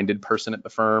technical minded person at the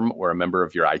firm or a member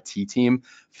of your IT team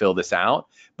fill this out.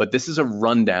 But this is a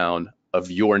rundown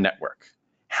of your network.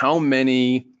 How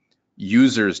many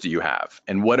users do you have,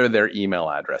 and what are their email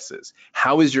addresses?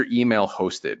 How is your email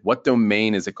hosted? What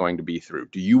domain is it going to be through?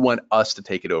 Do you want us to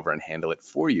take it over and handle it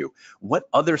for you? What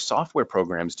other software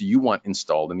programs do you want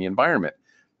installed in the environment?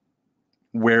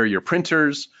 Where are your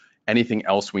printers? Anything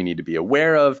else we need to be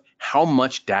aware of? How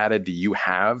much data do you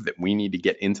have that we need to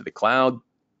get into the cloud?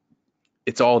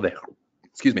 It's all there.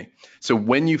 Excuse me. So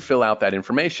when you fill out that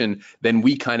information, then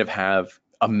we kind of have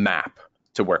a map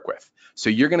to work with.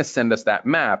 So you're going to send us that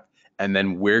map, and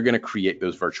then we're going to create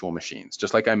those virtual machines.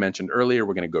 Just like I mentioned earlier,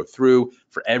 we're going to go through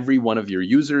for every one of your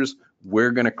users.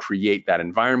 We're going to create that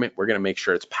environment. We're going to make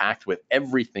sure it's packed with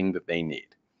everything that they need.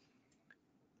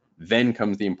 Then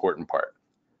comes the important part,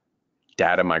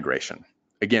 data migration.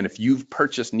 Again, if you've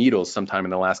purchased Needles sometime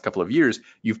in the last couple of years,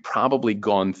 you've probably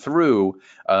gone through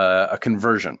a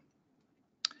conversion.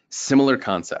 Similar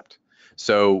concept.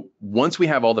 So once we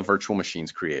have all the virtual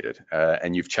machines created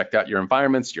and you've checked out your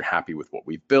environments, you're happy with what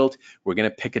we've built, we're going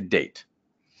to pick a date.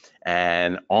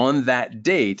 And on that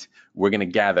date, we're going to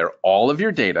gather all of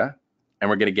your data and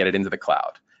we're going to get it into the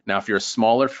cloud. Now, if you're a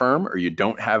smaller firm or you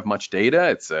don't have much data,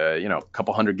 it's a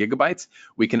couple hundred gigabytes,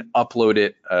 we can upload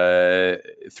it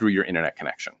through your internet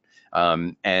connection.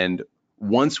 And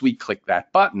once we click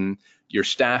that button, your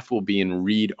staff will be in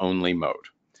read-only mode.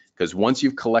 Because once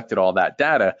you've collected all that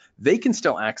data, they can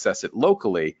still access it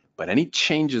locally, but any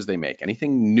changes they make,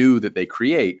 anything new that they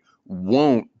create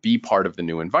won't be part of the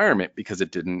new environment because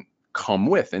it didn't come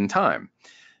with in time.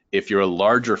 If you're a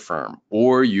larger firm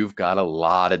or you've got a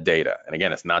lot of data, and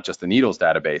again, it's not just the Needles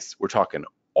database, we're talking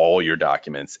all your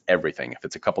documents, everything. If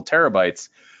it's a couple terabytes,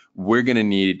 we're going to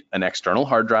need an external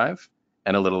hard drive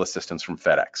and a little assistance from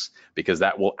FedEx, because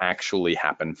that will actually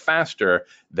happen faster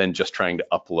than just trying to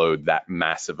upload that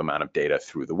massive amount of data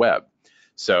through the web.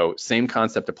 So same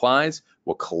concept applies.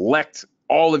 We'll collect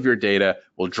all of your data,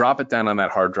 we'll drop it down on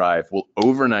that hard drive, we'll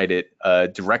overnight it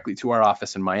directly to our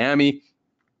office in Miami.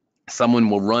 Someone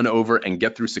will run over and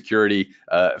get through security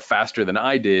faster than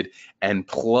I did and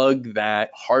plug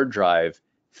that hard drive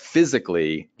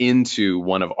physically into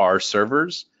one of our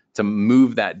servers to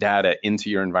move that data into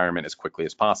your environment as quickly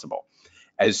as possible.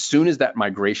 As soon as that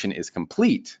migration is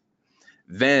complete,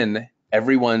 then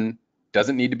everyone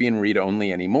doesn't need to be in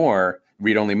read-only anymore,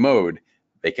 read-only mode.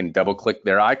 They can double-click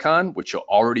their icon, which will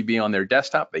already be on their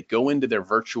desktop. They go into their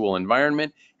virtual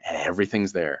environment and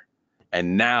everything's there.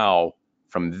 And now,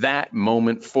 from that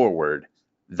moment forward,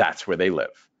 that's where they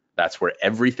live. That's where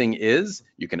everything is.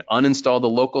 You can uninstall the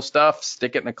local stuff,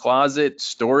 stick it in a closet,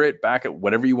 store it back at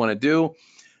whatever you want to do,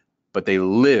 but they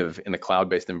live in the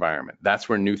cloud-based environment. That's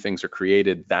where new things are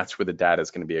created. That's where the data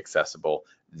is going to be accessible.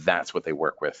 That's what they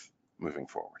work with moving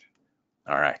forward.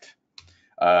 All right.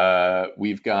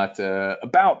 We've got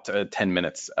about 10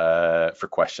 minutes for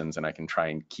questions, and I can try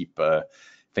and keep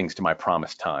things to my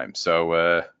promised time.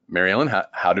 So, Mary Ellen,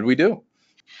 how did we do?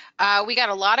 We got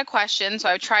a lot of questions, so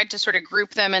I tried to sort of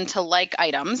group them into like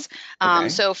items. Okay.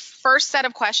 So first set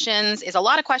of questions is a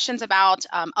lot of questions about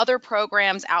other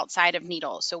programs outside of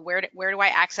Needles. So where do I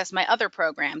access my other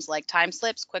programs like time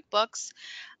slips, QuickBooks,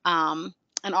 and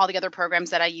all the other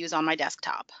programs that I use on my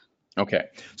desktop? Okay.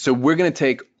 So we're going to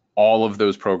take all of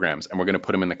those programs and we're going to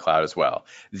put them in the cloud as well.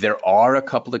 There are a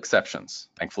couple exceptions.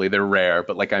 Thankfully, they're rare,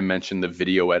 but like I mentioned, the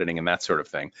video editing and that sort of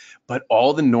thing. But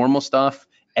all the normal stuff,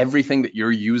 everything that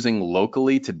you're using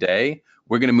locally today,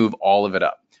 we're going to move all of it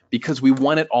up because we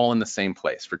want it all in the same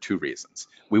place for two reasons.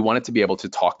 We want it to be able to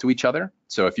talk to each other.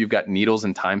 So if you've got needles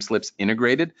and time slips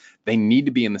integrated, they need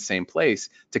to be in the same place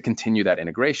to continue that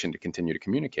integration, to continue to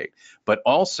communicate. But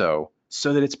also,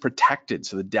 so that it's protected,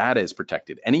 so the data is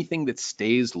protected. Anything that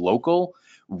stays local,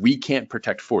 we can't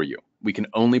protect for you. We can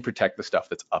only protect the stuff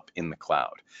that's up in the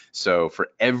cloud. So for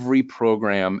every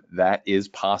program that is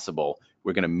possible,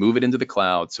 we're going to move it into the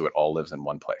cloud so it all lives in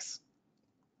one place.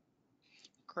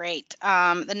 Great.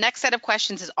 The next set of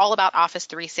questions is all about Office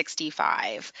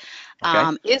 365.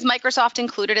 Okay. Is Microsoft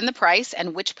included in the price,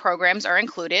 and which programs are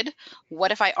included?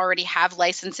 What if I already have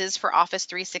licenses for Office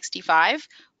 365?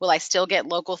 Will I still get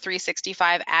local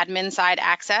 365 admin side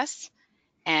access?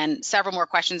 And several more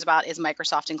questions about, is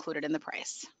Microsoft included in the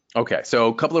price? Okay, so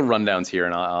a couple of rundowns here,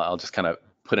 and I'll just kind of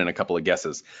put in a couple of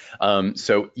guesses.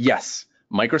 So yes,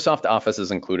 Microsoft Office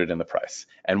is included in the price,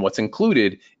 and what's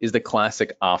included is the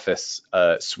classic Office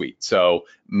suite. So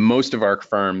most of our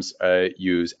firms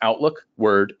use Outlook,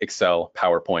 Word, Excel,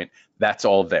 PowerPoint. That's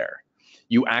all there.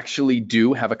 You actually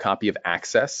do have a copy of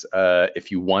Access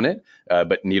if you want it,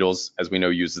 but Needles, as we know,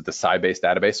 uses the SI-based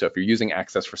database. So if you're using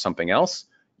Access for something else,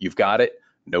 you've got it,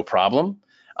 no problem.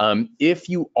 If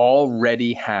you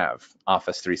already have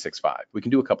Office 365, we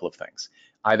can do a couple of things.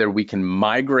 Either we can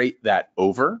migrate that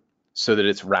over so that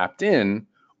it's wrapped in,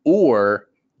 or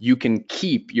you can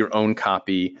keep your own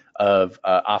copy of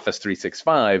Office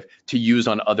 365 to use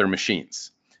on other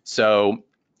machines. So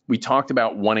we talked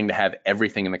about wanting to have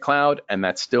everything in the cloud, and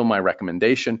that's still my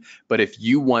recommendation. But if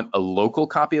you want a local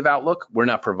copy of Outlook, we're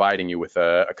not providing you with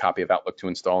a copy of Outlook to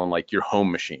install on like your home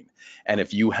machine. And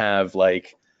if you have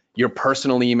like your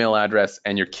personal email address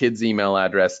and your kid's email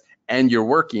address and your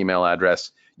work email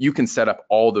address, you can set up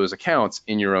all those accounts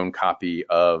in your own copy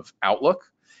of Outlook.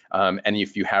 And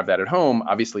if you have that at home,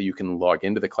 obviously you can log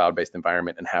into the cloud-based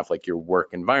environment and have like your work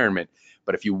environment.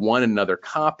 But if you want another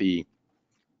copy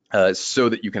so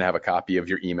that you can have a copy of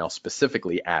your email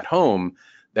specifically at home,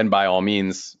 then by all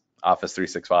means, Office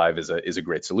 365 is a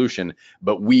great solution.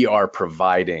 But we are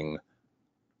providing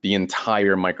the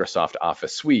entire Microsoft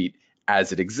Office suite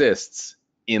as it exists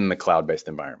in the cloud-based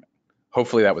environment.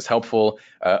 Hopefully that was helpful.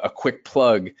 A quick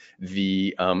plug,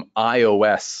 the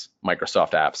iOS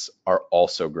Microsoft apps are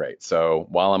also great. So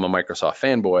while I'm a Microsoft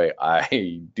fanboy,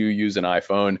 I do use an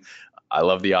iPhone. I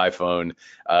love the iPhone,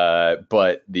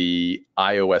 but the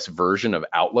iOS version of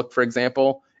Outlook, for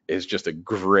example, is just a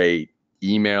great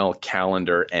email,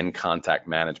 calendar, and contact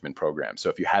management program. So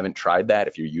if you haven't tried that,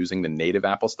 if you're using the native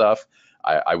Apple stuff,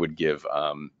 I would give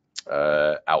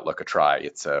Outlook a try.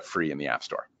 It's free in the App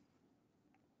Store.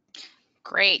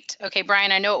 Great. Okay,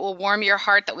 Bryan, I know it will warm your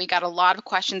heart that we got a lot of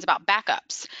questions about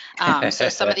backups. So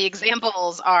some of the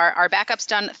examples are backups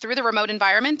done through the remote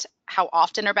environment? How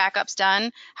often are backups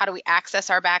done? How do we access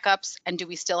our backups? And do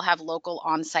we still have local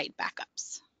on-site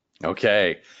backups?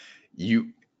 Okay,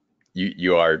 you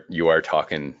are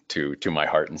talking to my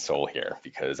heart and soul here,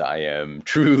 because I am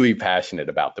truly passionate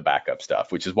about the backup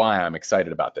stuff, which is why I'm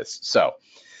excited about this. So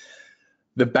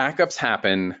the backups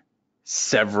happen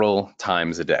several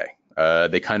times a day.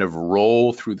 They kind of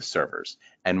roll through the servers.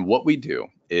 And what we do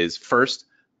is, first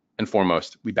and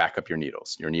foremost, we back up your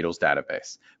Needles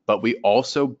database. But we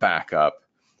also back up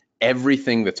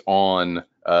everything that's on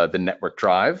the network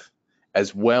drive,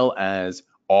 as well as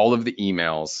all of the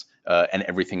emails and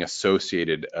everything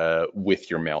associated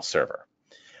with your mail server.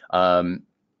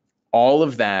 All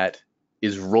of that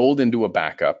is rolled into a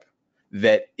backup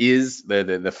that is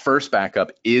the first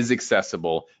backup is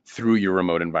accessible through your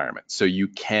remote environment. So you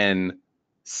can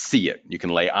see it, you can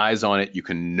lay eyes on it, you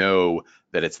can know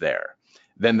that it's there.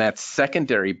 Then that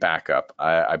secondary backup,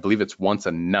 I believe it's once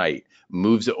a night,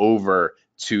 moves over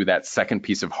to that second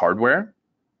piece of hardware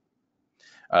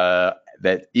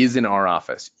that is in our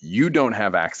office. You don't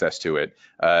have access to it,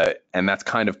 and that's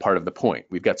kind of part of the point.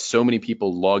 We've got so many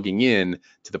people logging in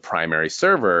to the primary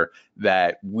server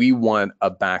that we want a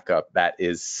backup that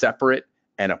is separate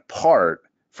and apart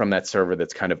from that server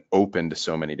that's kind of open to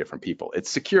so many different people. It's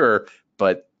secure,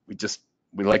 but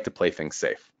we like to play things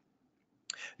safe.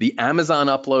 The Amazon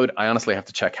upload, I honestly have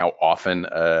to check how often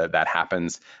that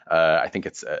happens. I think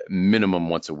it's a minimum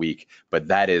once a week, but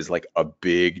that is like a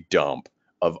big dump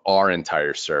of our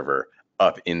entire server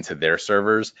up into their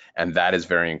servers, and that is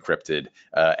very encrypted.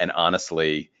 And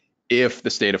honestly, if the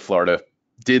state of Florida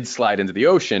did slide into the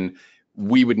ocean,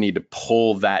 we would need to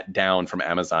pull that down from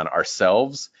Amazon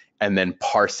ourselves and then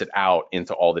parse it out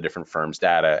into all the different firms'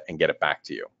 data and get it back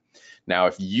to you. Now,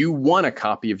 if you want a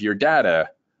copy of your data,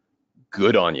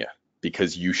 good on you,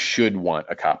 because you should want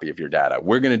a copy of your data.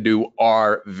 We're going to do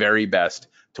our very best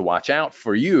to watch out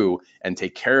for you and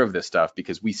take care of this stuff,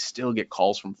 because we still get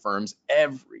calls from firms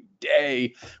every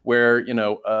day where, you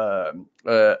know,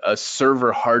 a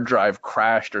server hard drive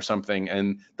crashed or something,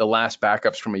 and the last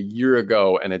backup's from a year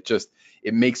ago, and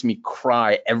it makes me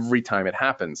cry every time it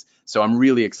happens. So I'm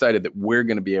really excited that we're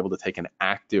going to be able to take an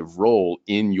active role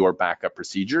in your backup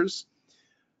procedures,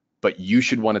 but you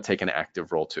should want to take an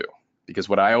active role too. Because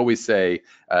what I always say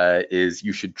is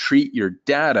you should treat your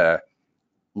data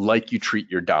like you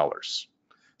treat your dollars.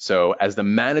 So as the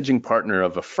managing partner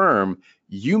of a firm,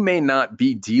 you may not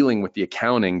be dealing with the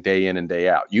accounting day in and day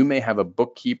out. You may have a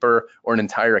bookkeeper or an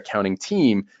entire accounting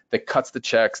team that cuts the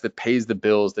checks, that pays the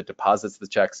bills, that deposits the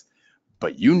checks,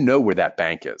 but you know where that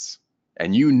bank is.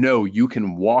 And you know you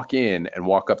can walk in and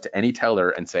walk up to any teller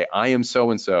and say, I am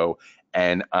so-and-so,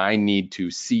 and I need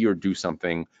to see or do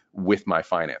something with my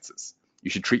finances. You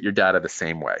should treat your data the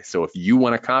same way. So if you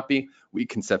want a copy, we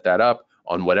can set that up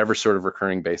on whatever sort of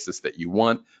recurring basis that you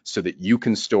want, so that you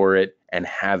can store it and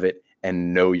have it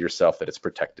and know yourself that it's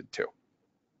protected too.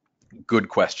 Good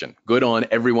question. Good on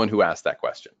everyone who asked that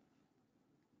question.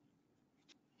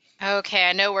 Okay,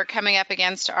 I know we're coming up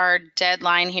against our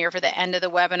deadline here for the end of the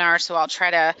webinar, so I'll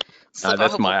try to slip.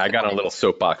 I got a little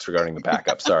soapbox regarding the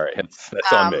backup. Sorry,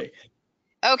 that's on me.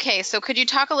 Okay, so could you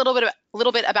talk a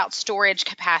little bit about storage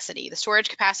capacity, the storage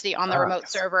capacity on the remote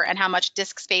server, and how much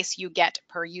disk space you get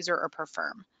per user or per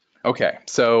firm? Okay,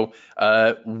 so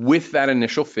with that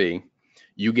initial fee,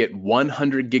 you get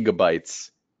 100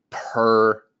 gigabytes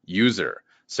per user.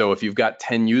 So if you've got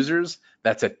 10 users,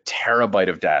 that's a terabyte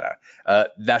of data.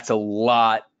 That's a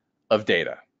lot of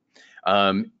data.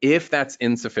 If that's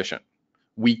insufficient,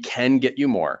 we can get you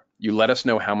more. You let us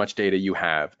know how much data you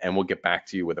have, and we'll get back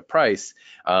to you with a price,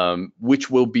 which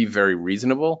will be very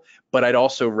reasonable. But I'd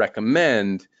also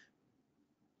recommend,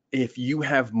 if you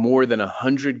have more than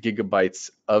 100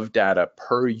 gigabytes of data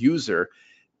per user,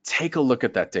 take a look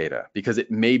at that data, because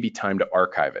it may be time to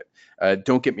archive it.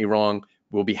 Don't get me wrong,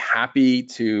 we'll be happy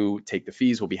to take the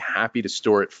fees, we'll be happy to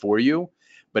store it for you.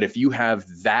 But if you have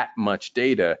that much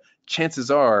data,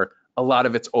 chances are a lot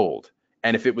of it's old.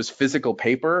 And if it was physical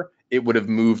paper, it would have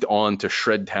moved on to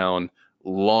Shredtown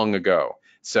long ago.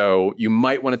 So you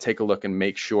might want to take a look and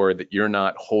make sure that you're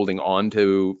not holding on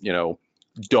to, you know,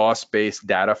 DOS-based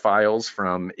data files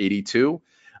from '82.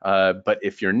 But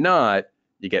if you're not,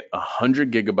 you get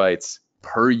 100 gigabytes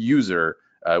per user,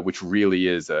 which really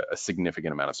is a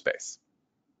significant amount of space.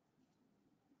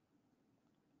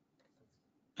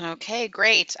 Okay,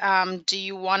 great. Do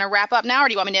you want to wrap up now, or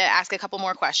do you want me to ask a couple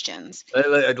more questions?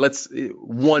 Let's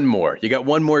one more. You got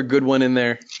one more good one in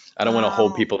there? I don't want to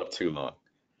hold people up too long.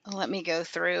 Let me go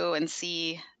through and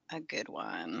see a good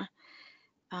one.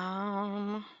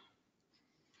 Well,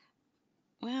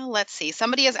 let's see.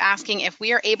 Somebody is asking if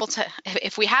we are able to,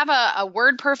 if we have a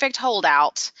WordPerfect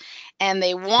holdout and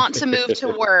they want to move to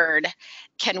Word,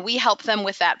 can we help them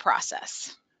with that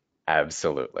process?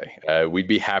 Absolutely. We'd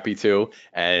be happy to.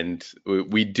 And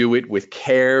we do it with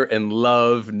care and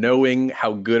love, knowing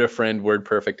how good a friend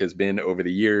WordPerfect has been over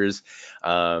the years.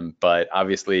 But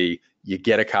obviously, you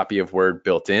get a copy of Word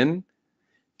built in.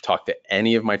 Talk to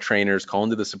any of my trainers, call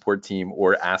into the support team,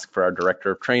 or ask for our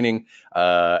director of training,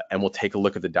 and we'll take a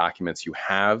look at the documents you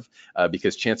have,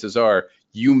 because chances are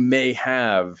you may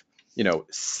have, you know,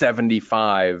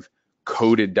 75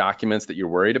 coded documents that you're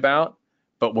worried about.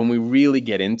 But when we really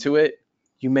get into it,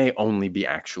 you may only be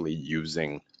actually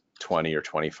using 20 or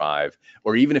 25,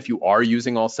 or even if you are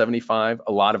using all 75,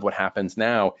 a lot of what happens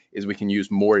now is we can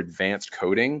use more advanced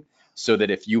coding, so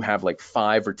that if you have like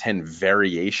 5 or 10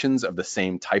 variations of the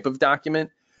same type of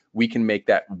document, we can make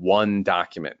that one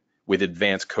document with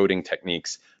advanced coding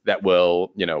techniques that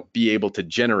will, you know, be able to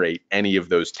generate any of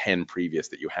those 10 previous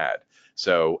that you had.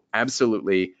 So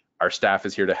absolutely, our staff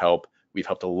is here to help. We've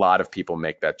helped a lot of people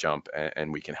make that jump,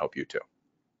 and we can help you too.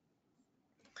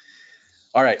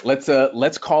 All right,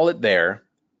 let's call it there.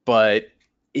 But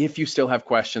if you still have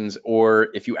questions, or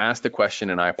if you asked a question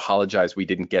and I apologize we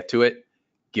didn't get to it,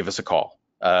 give us a call.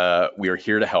 we are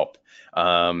here to help.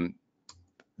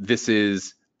 This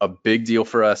is a big deal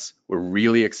for us. We're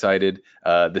really excited.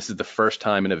 This is the first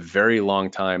time in a very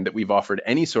long time that we've offered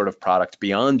any sort of product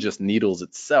beyond just needles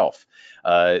itself.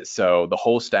 So the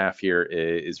whole staff here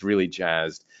is really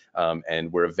jazzed,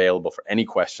 and we're available for any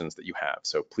questions that you have.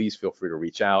 So please feel free to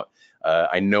reach out.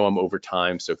 I know I'm over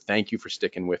time, so thank you for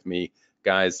sticking with me.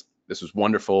 Guys, this was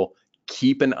wonderful.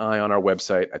 Keep an eye on our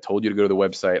website. I told you to go to the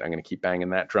website. I'm going to keep banging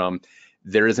that drum.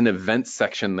 There is an events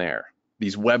section there.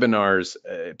 These webinars,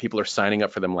 people are signing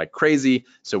up for them like crazy.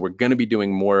 So we're going to be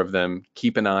doing more of them.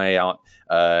 Keep an eye out.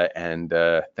 And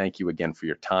thank you again for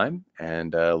your time,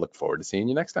 and look forward to seeing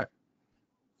you next time.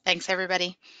 Thanks,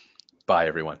 everybody. Bye,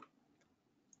 everyone.